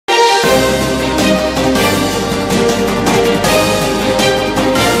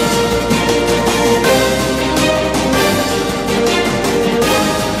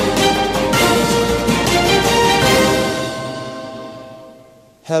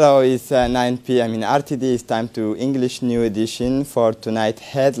Hello, it's 9 p.m. in RTD. It's time to English New Edition. For tonight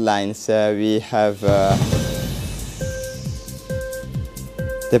headlines, we have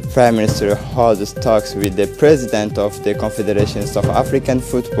the Prime Minister holds talks with the President of the Confederations of African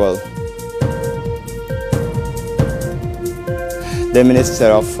Football. The Minister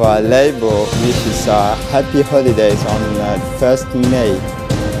of Labour wishes happy holidays on 1st May.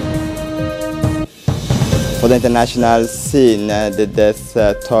 For the international scene, the death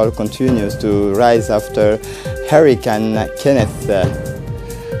toll continues to rise after Hurricane Kenneth.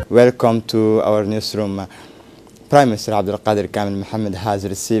 Welcome to our newsroom. Prime Minister Abdul Qadir Kamil Mohammed has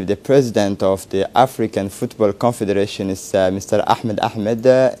received the President of the African Football Confederation, Mr.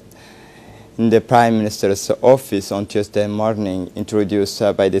 Ahmed, in the Prime Minister's office on Tuesday morning, introduced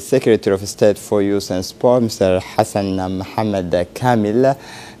by the Secretary of State for Youth and Sport, Mr. Hassan Mohammed Kamil.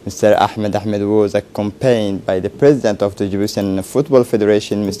 Mr. Ahmed was accompanied by the President of the Djiboutian Football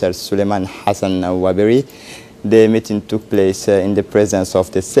Federation, Mr. Suleiman Hassan Waberi. The meeting took place in the presence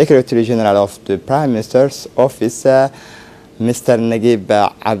of the Secretary General of the Prime Minister's Office, Mr. Naguib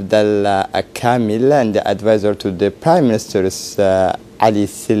Abdel Kamil, and the advisor to the Prime Minister's Ali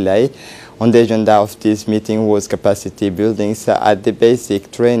Sillay. On the agenda of this meeting was capacity buildings at the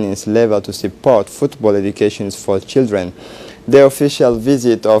basic trainings level to support football education for children. The official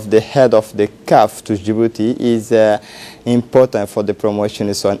visit of the head of the CAF to Djibouti is important for the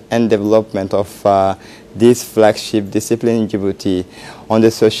promotion and development of this flagship discipline in Djibouti. On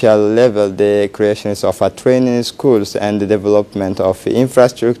the social level, the creation of training schools and the development of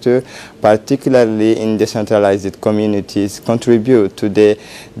infrastructure, particularly in decentralized communities, contribute to the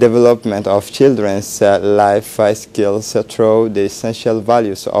development of children's life skills through the essential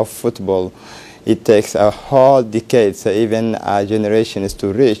values of football. It takes a whole decades, even generations,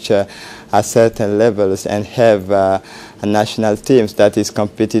 to reach a certain levels and have a national teams that is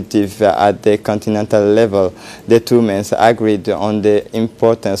competitive at the continental level. The two men agreed on the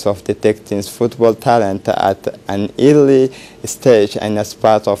importance of detecting football talent at an early stage and as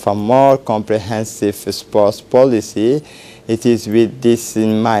part of a more comprehensive sports policy. It is with this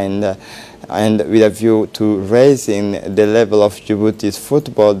in mind and with a view to raising the level of Djibouti's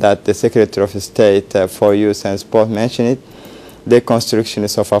football that the Secretary of State for Youth and Sport mentioned it. The construction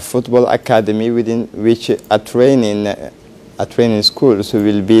of a football academy within which a training schools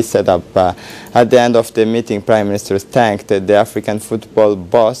will be set up. At the end of the meeting, Prime Minister thanked the African football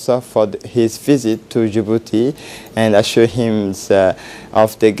boss for his visit to Djibouti and assured him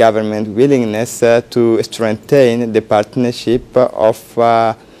of the government willingness to strengthen the partnership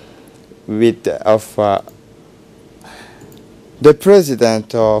the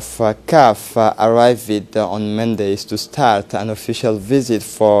President of CAF arrived on Mondays to start an official visit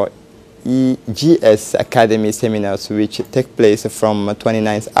for EGS Academy seminars, which take place from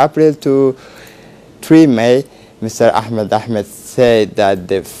 29th April to 3 May. Mr. Ahmed said that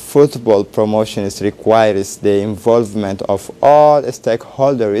the football promotions requires the involvement of all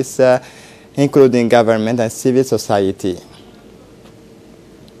stakeholders, including government and civil society.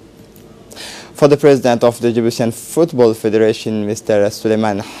 For the President of the Djiboutian Football Federation, Mr.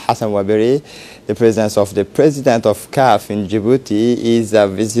 Suleiman Hassan Waberi, the presence of the President of CAF in Djibouti is a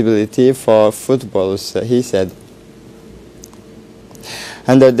visibility for footballers, he said.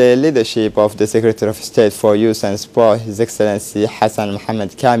 Under the leadership of the Secretary of State for Youth and Sport, His Excellency Hassan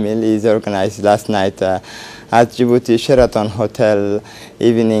Mohammed Kamil, is organized last night at Djibouti Sheraton Hotel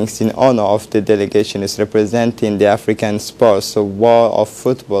evenings in honor of the delegations representing the African sports war of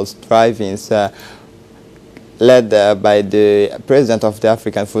football drive-ins led by the President of the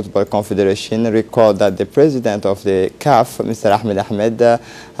African Football Confederation. Recalled that the President of the CAF, Mr. Ahmed,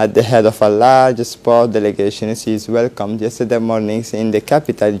 at the head of a large sport delegation, is welcomed yesterday mornings in the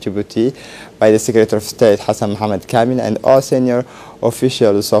capital Djibouti by the Secretary of State Hassan Mohammed Kamil and all senior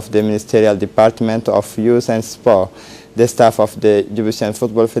officials of the Ministerial Department of Youth and Sport, the staff of the Djiboutian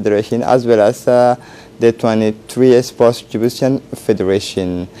Football Federation, as well as the 23 Sports Djiboutian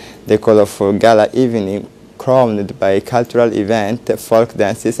Federation. The colorful gala evening, crowned by cultural event, folk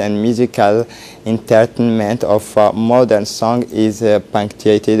dances and musical entertainment of modern song, is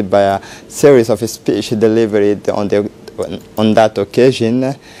punctuated by a series of speeches delivered on that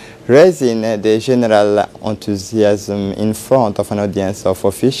occasion, raising the general enthusiasm in front of an audience of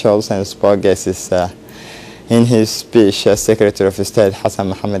officials and sport guests. In his speech, Secretary of State Hassan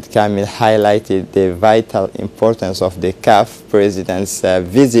Mohammed Kamil highlighted the vital importance of the CAF President's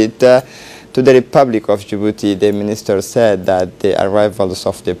visit to the Republic of Djibouti. The minister said that the arrivals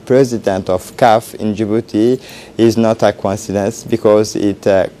of the President of CAF in Djibouti is not a coincidence because it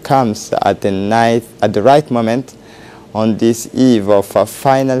comes at the right moment on this eve of a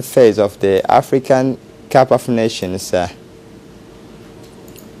final phase of the African Cup of Nations.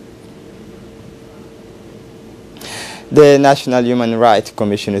 The National Human Rights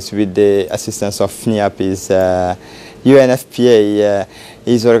Commission, with the assistance of FNIAP's UNFPA,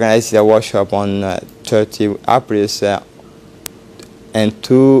 is organizing a workshop on 30 April and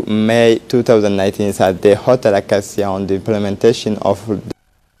 2 May 2019 at the Hotel Acacia on the implementation of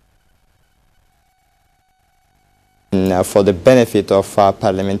for the benefit of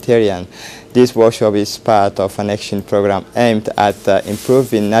parliamentarians. This workshop is part of an action program aimed at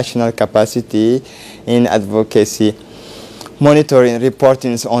improving national capacity in advocacy, monitoring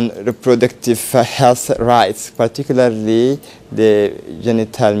reporting on reproductive health rights, particularly the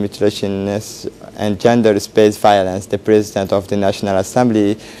genital mutilation and gender-based violence. The President of the National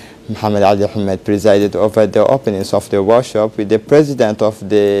Assembly, Mohamed Ali Ahmed, presided over the openings of the workshop with the President of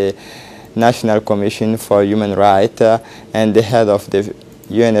the National Commission for Human Rights and the head of the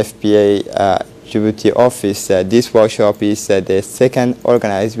UNFPA Djibouti office. This workshop is the second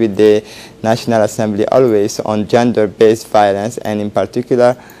organized with the National Assembly, always on gender-based violence, and in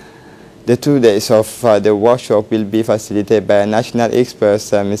particular the 2 days of the workshop will be facilitated by national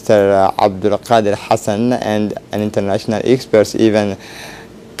experts, Mr. Abdul Qadir Hassan, and an international expert, even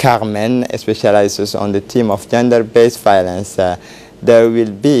Carmen, specializes on the theme of gender-based violence. There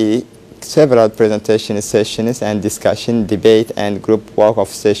will be several presentation sessions and discussion, debate, and group work of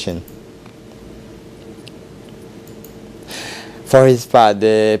session. For his part,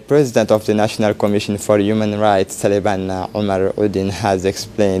 the President of the National Commission for Human Rights, Taliban Omar Udin, has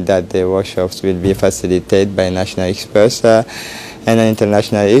explained that the workshops will be facilitated by national experts and an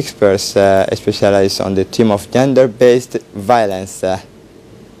international experts specialized on the theme of gender-based violence.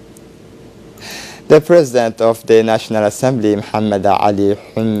 The President of the National Assembly, Mohamed Ali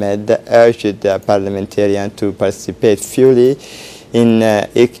Ahmed, urged the parliamentarians to participate fully in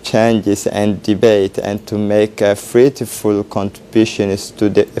exchanges and debate and to make fruitful contributions to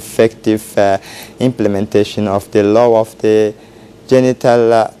the effective implementation of the law of the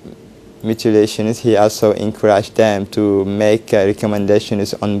genital mutilations. He also encouraged them to make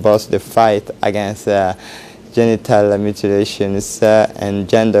recommendations on both the fight against genital mutilations and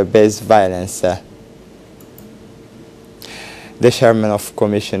gender-based violence. The chairman of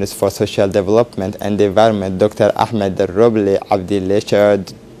Commissions for Social Development and the Environment, Dr. Ahmed Roble Abdillah,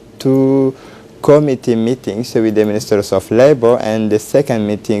 chaired 2 committee meetings with the Ministers of Labor and the second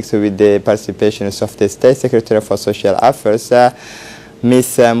meetings with the participations of the State Secretary for Social Affairs,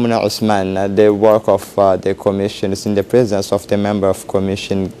 Ms. Muna Usman. The work of the commissions in the presence of the member of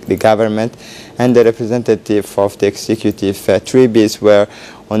commission, the government, and the representative of the executive. 3 bills were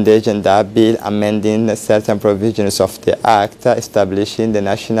on the agenda: bill amending certain provisions of the Act establishing the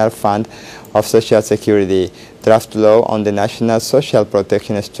National Fund of Social Security, draft law on the National Social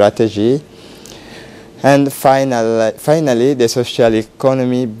Protection Strategy, and finally, the Social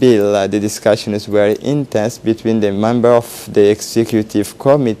Economy Bill. The discussions were intense between the members of the Executive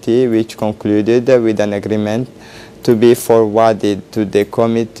Committee, which concluded with an agreement to be forwarded to the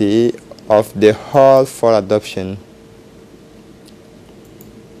Committee of the Whole for adoption.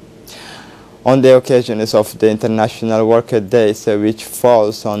 On the occasions of the International Worker Days, which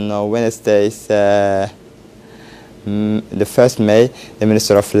falls on Wednesdays, the 1st May, the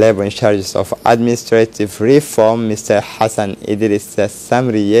Minister of Labor in charge of Administrative Reform, Mr. Hassan Idris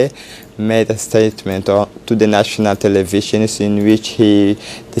Samriye, made a statement to the national television in which he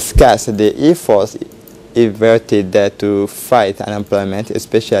discussed the efforts exerted to fight unemployment,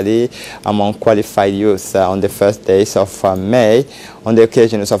 especially among qualified youth. On the first days of May, on the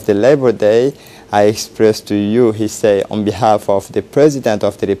occasions of the Labor Day, I express to you, he said, on behalf of the President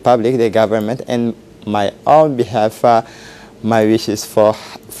of the Republic, the government, and my own behalf, my wishes for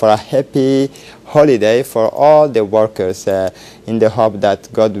a happy holiday for all the workers, in the hope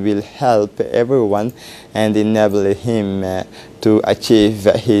that God will help everyone and enable him to achieve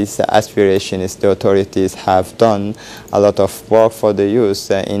his aspirations. The authorities have done a lot of work for the youth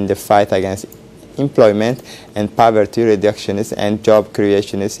in the fight against employment and poverty reductions and job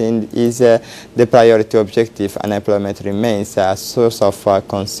creations is the priority objective. Unemployment remains a source of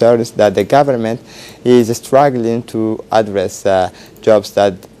concerns that the government is struggling to address. Jobs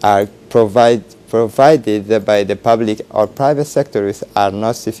that are provided by the public or private sectors are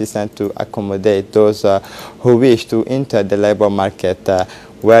not sufficient to accommodate those who wish to enter the labor market,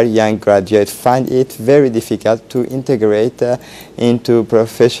 where young graduates find it very difficult to integrate into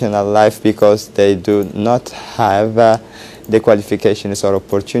professional life because they do not have the qualifications or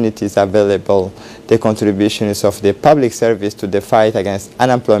opportunities available. the contributions of the public service to the fight against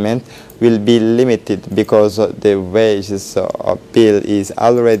unemployment will be limited because the wages bill is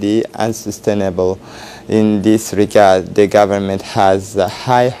already unsustainable. In this regard, the government has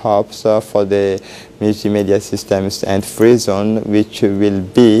high hopes for the multimedia systems and free zone, which will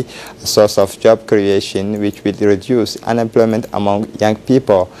be a source of job creation, which will reduce unemployment among young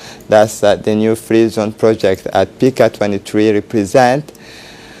people. Thus, the new free zone project at PICA 23 represents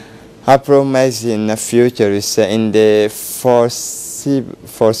a promising future in the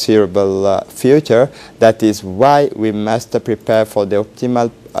foreseeable future. That is why we must prepare for the optimal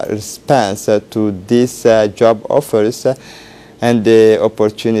response to these job offers and the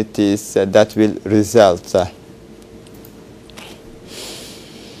opportunities that will result.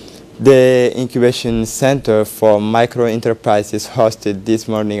 The Incubation Center for Micro-Enterprises hosted this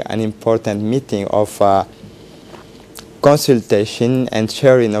morning an important meeting of consultation and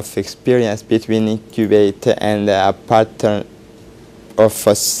sharing of experience between Incubate and partner of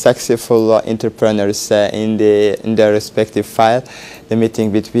successful entrepreneurs in their respective field. The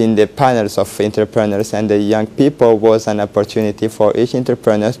meeting between the panels of entrepreneurs and the young people was an opportunity for each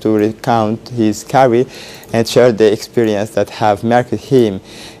entrepreneur to recount his career and share the experience that have marked him.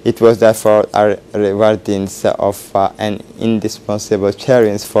 It was therefore a rewarding of an indispensable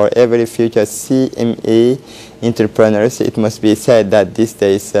challenge for every future CME entrepreneurs. It must be said that these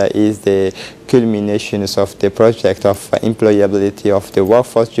days is the culmination of the project of employability of the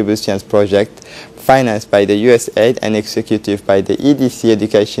Workforce Djiboutians project, financed by the USAID and executed by the EDC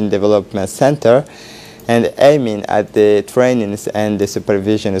Education Development Center, and aiming at the trainings and the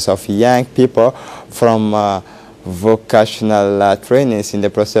supervisions of young people from vocational trainings in the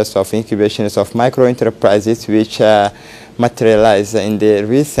process of incubations of micro-enterprises, which materialize in the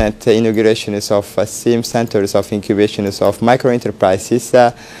recent inaugurations of SIM centers of incubations of micro-enterprises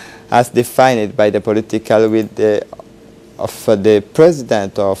as defined by the political will of the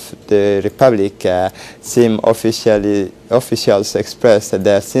President of the Republic. SIM officials expressed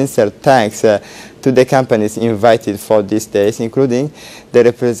their sincere thanks to the companies invited for these days, including the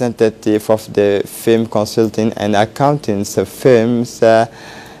representative of the film consulting and accounting firms,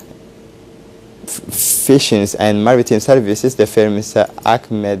 fishing and maritime services, the firms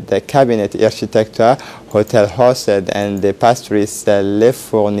Ahmed Cabinet Architecture, Hotel Hosted, and the pastries Le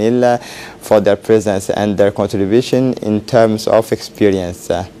Fournil for their presence and their contribution in terms of experience.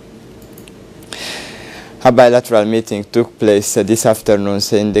 A bilateral meeting took place this afternoon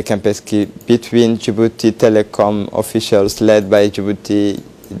in the campus between Djibouti Telecom officials led by Djibouti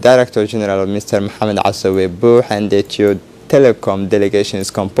Director General Mr. Mohamed Assawe Bouh and the Ethio Telecom delegation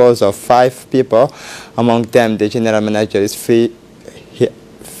is composed of 5 people. Among them, the general manager is Free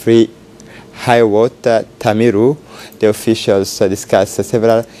Highwater Tamiru. The officials discussed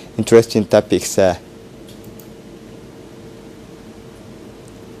several interesting topics.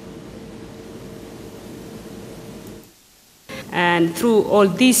 And through all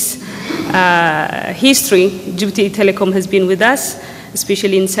this history, Djibouti Telecom has been with us,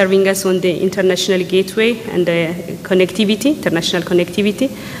 especially in serving us on the international gateway and the connectivity, international connectivity.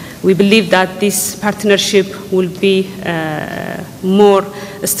 We believe that this partnership will be more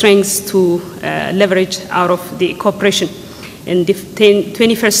strengths to leverage out of the cooperation. In the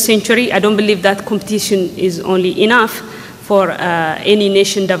 21st century, I don't believe that competition is only enough for any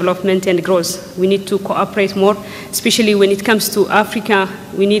nation development and growth. We need to cooperate more, especially when it comes to Africa.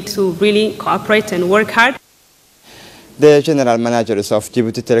 We need to really cooperate and work hard. The General Managers of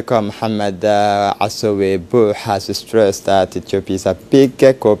Djibouti Telecom, Mohamed Assawe Bouh, has stressed that Ethiopia is a big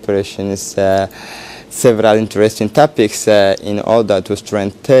cooperation, several interesting topics in order to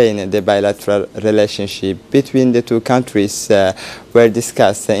strengthen the bilateral relationship between the two countries were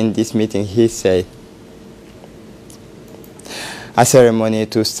discussed in this meeting, he said. A ceremony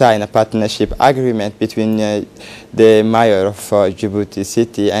to sign a partnership agreement between the mayor of Djibouti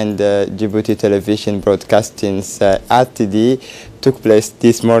City and Djibouti Television Broadcasting's RTD took place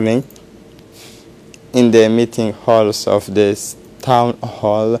this morning in the meeting halls of the town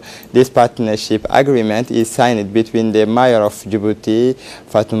hall. This partnership agreement is signed between the mayor of Djibouti,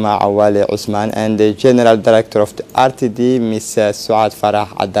 Fatuma Awale Usman, and the general director of the RTD, Ms. Suad Farah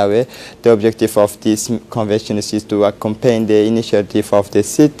Adawe. The objective of this convention is to accompany the initiative of the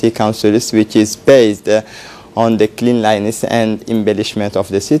city councils, which is based on the cleanliness and embellishment of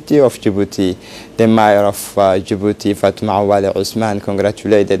the city of Djibouti. The mayor of Djibouti, Fatuma Awale Usman,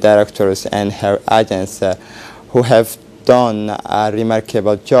 congratulated the directors and her agents who have done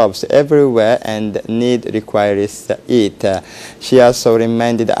remarkable jobs everywhere and need requires it. She also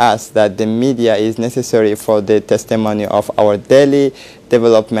reminded us that the media is necessary for the testimony of our daily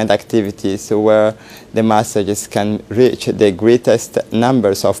development activities, where the messages can reach the greatest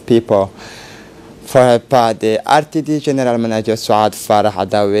numbers of people. For her part, the RTD General Manager Suad Farah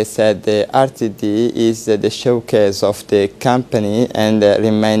Adawi said the RTD is the showcase of the company and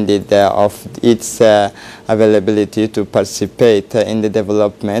reminded of its availability to participate in the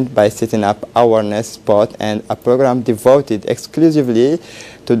development by setting up awareness spot and a program devoted exclusively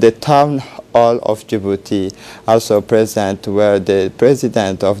to the town hall of Djibouti. Also present were the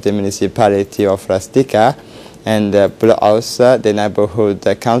president of the municipality of Rastika and the neighborhood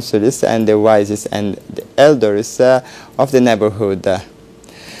councillors and the wisest and the elders of the neighborhood.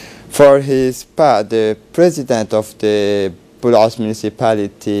 For his part, the president of the Bulaus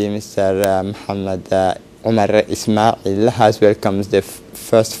municipality, Mr. Muhammad Omar Ismail, has welcomed the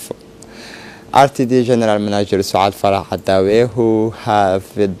first RTD General Manager Suad Farah Adawi, who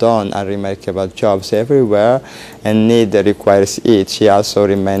have done remarkable jobs everywhere and need requires it. He also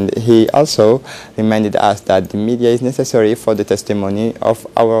reminded us that the media is necessary for the testimony of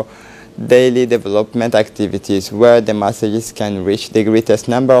our daily development activities, where the messages can reach the greatest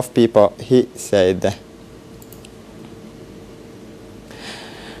number of people, he said.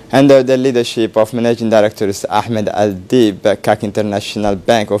 Under the leadership of Managing Director Ahmed Al-Dib, CAC International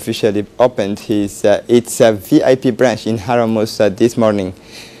Bank officially opened its VIP branch in Haramus this morning.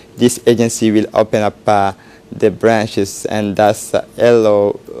 This agency will open up the branches and thus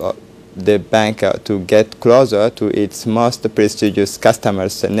allow the bank to get closer to its most prestigious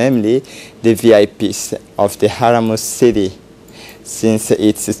customers, namely the VIPs of the Haramus city. Since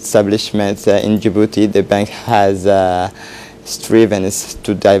its establishment in Djibouti, the bank has striven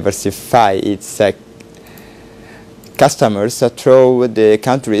to diversify its customers through the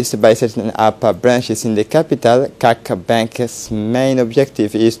countries by setting up branches in the capital. CAC Bank's main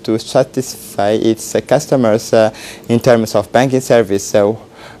objective is to satisfy its customers in terms of banking service,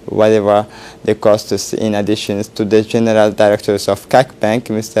 whatever the costs. In addition to the general directors of CAC Bank,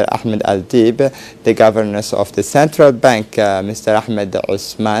 Mr. Ahmed Al-Dib, the governors of the central bank, Mr. Ahmed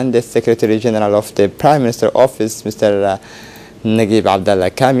Usman, the secretary general of the Prime Minister office, Mr. Naguib Abdallah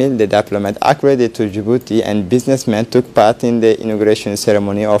Kamil, the diplomat accredited to Djibouti, and businessmen took part in the inauguration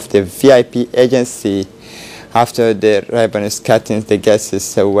ceremony of the VIP agency. After the ribbon cutting, the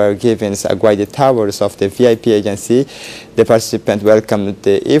guests were given guided tours of the VIP agency. The participants welcomed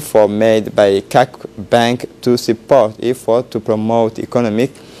the effort made by CAC Bank to support effort to promote economic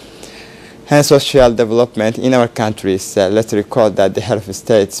and social development in our countries. Let's recall that the head of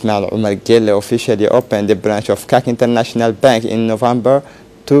state, Ismail Omar Guelleh, officially opened the branch of CAC International Bank in November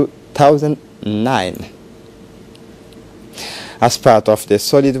 2009. As part of the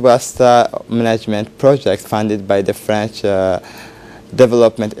solid waste management project funded by the French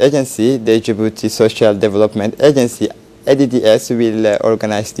Development Agency, the Djibouti Social Development Agency, ADDS, will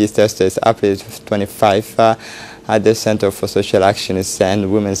organize this Thursday, April 25, at the Center for Social Actions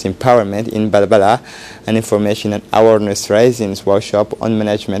and Women's Empowerment in Balbala, an information and awareness raising workshop on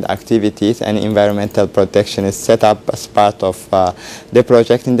management activities and environmental protection is set up as part of the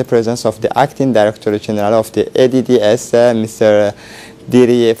project in the presence of the Acting Director General of the ADDS, Mr.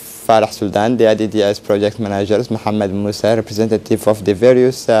 Diri Farah Sultan, the ADDS project managers, Mohammed Musa, representative of the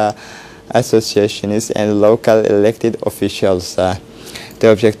various associations and local elected officials. The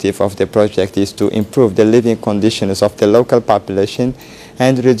objective of the project is to improve the living conditions of the local population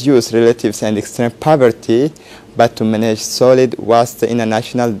and reduce relative and extreme poverty, but to manage solid waste in a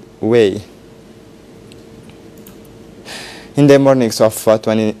national way. In the mornings of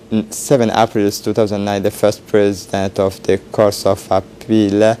 27 April 2009, the first president of the Court of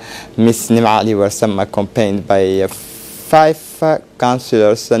Appeal, Ms. Nima Ali, were accompanied by 5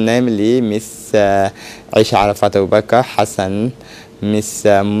 councillors, namely Ms. Aisha Arafat Abubakar Hassan, Ms.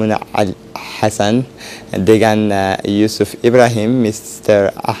 Muna Al Hassan, Degan Yusuf Ibrahim,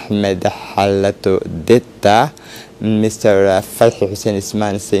 Mr. Ahmed Halato Detta, Mr. Fathi Hussein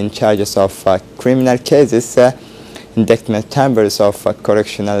Isman, in charges of criminal cases, indictment chambers of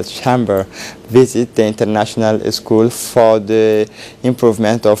correctional chamber, visit the international school for the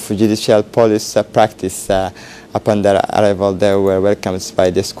improvement of judicial police practice. Upon their arrival, they were welcomed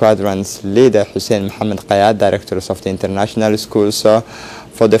by the squadron's leader, Hussein Mohammed Qayad, directors of the international schools,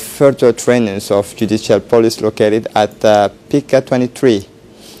 for the further trainings of judicial police located at PICA 23.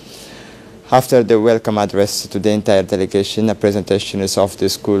 After the welcome address to the entire delegation, a presentation of the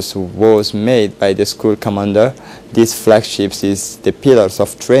schools was made by the school commander. These flagships is the pillars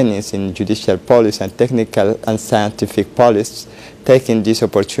of trainings in judicial police and technical and scientific police. Taking this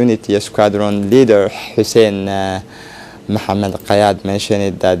opportunity, squadron leader Hussein Mohammed Qayad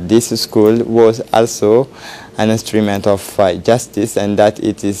mentioned that this school was also an instrument of justice, and that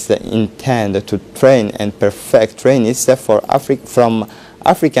it is intended to train and perfect trainees from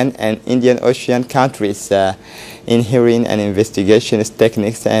African and Indian Ocean countries in hearing and investigations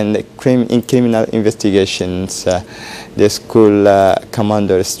techniques and in criminal investigations. The school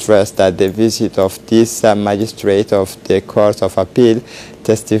commander stressed that the visit of this magistrate of the Court of Appeal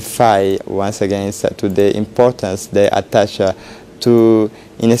testify once again to the importance they attach to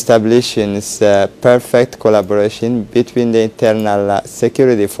in establishing perfect collaboration between the internal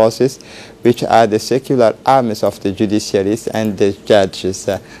security forces, which are the secular arms of the judiciaries, and the judges.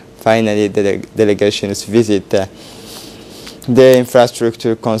 Finally, the delegations visit the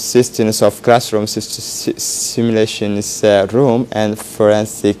infrastructure consisting of classrooms, simulations room, and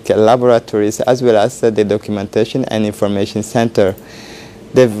forensic laboratories, as well as the documentation and information center.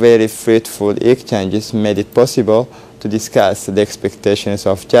 The very fruitful exchanges made it possible to discuss the expectations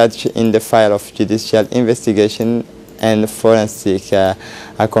of judge in the file of judicial investigation and forensic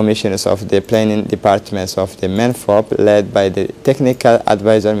commissioners of the planning departments of the MENFOP, led by the technical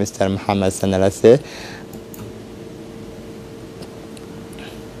advisor Mr. Mohammed Sanalase.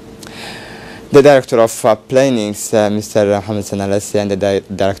 The director of planning, Mr. Mohammed Sanalase, and the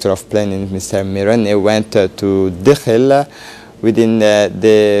director of planning, Mr. Mirane, went to Dekhel within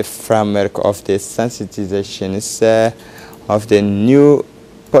the framework of the sensitizations of the new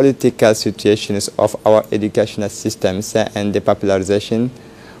political situations of our educational systems and the popularization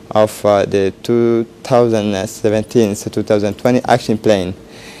of the 2017-2020 action plan.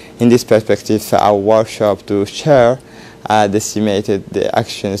 In this perspective, our workshop to share decimated the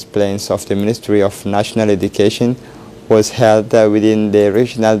action plans of the Ministry of National Education was held within the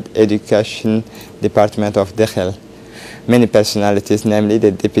Regional Education Department of Dekhel. Many personalities, namely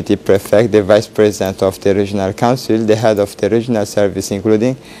the Deputy Prefect, the Vice President of the Regional Council, the Head of the Regional Service,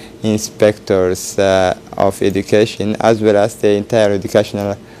 including inspectors of education, as well as the entire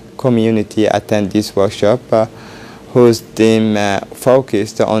educational community, attend this workshop, whose theme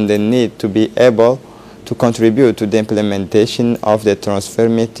focused on the need to be able to contribute to the implementation of the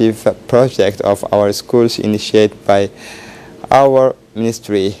transformative project of our schools initiated by our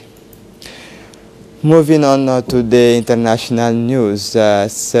ministry. Moving on to the international news,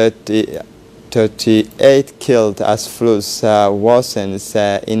 38 killed as floods worsens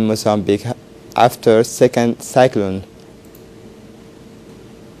in Mozambique after second cyclone.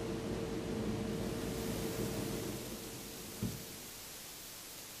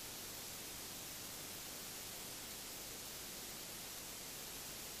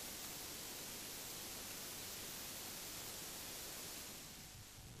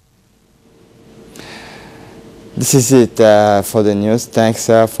 This is it for the news. Thanks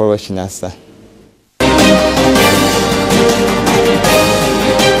for watching us.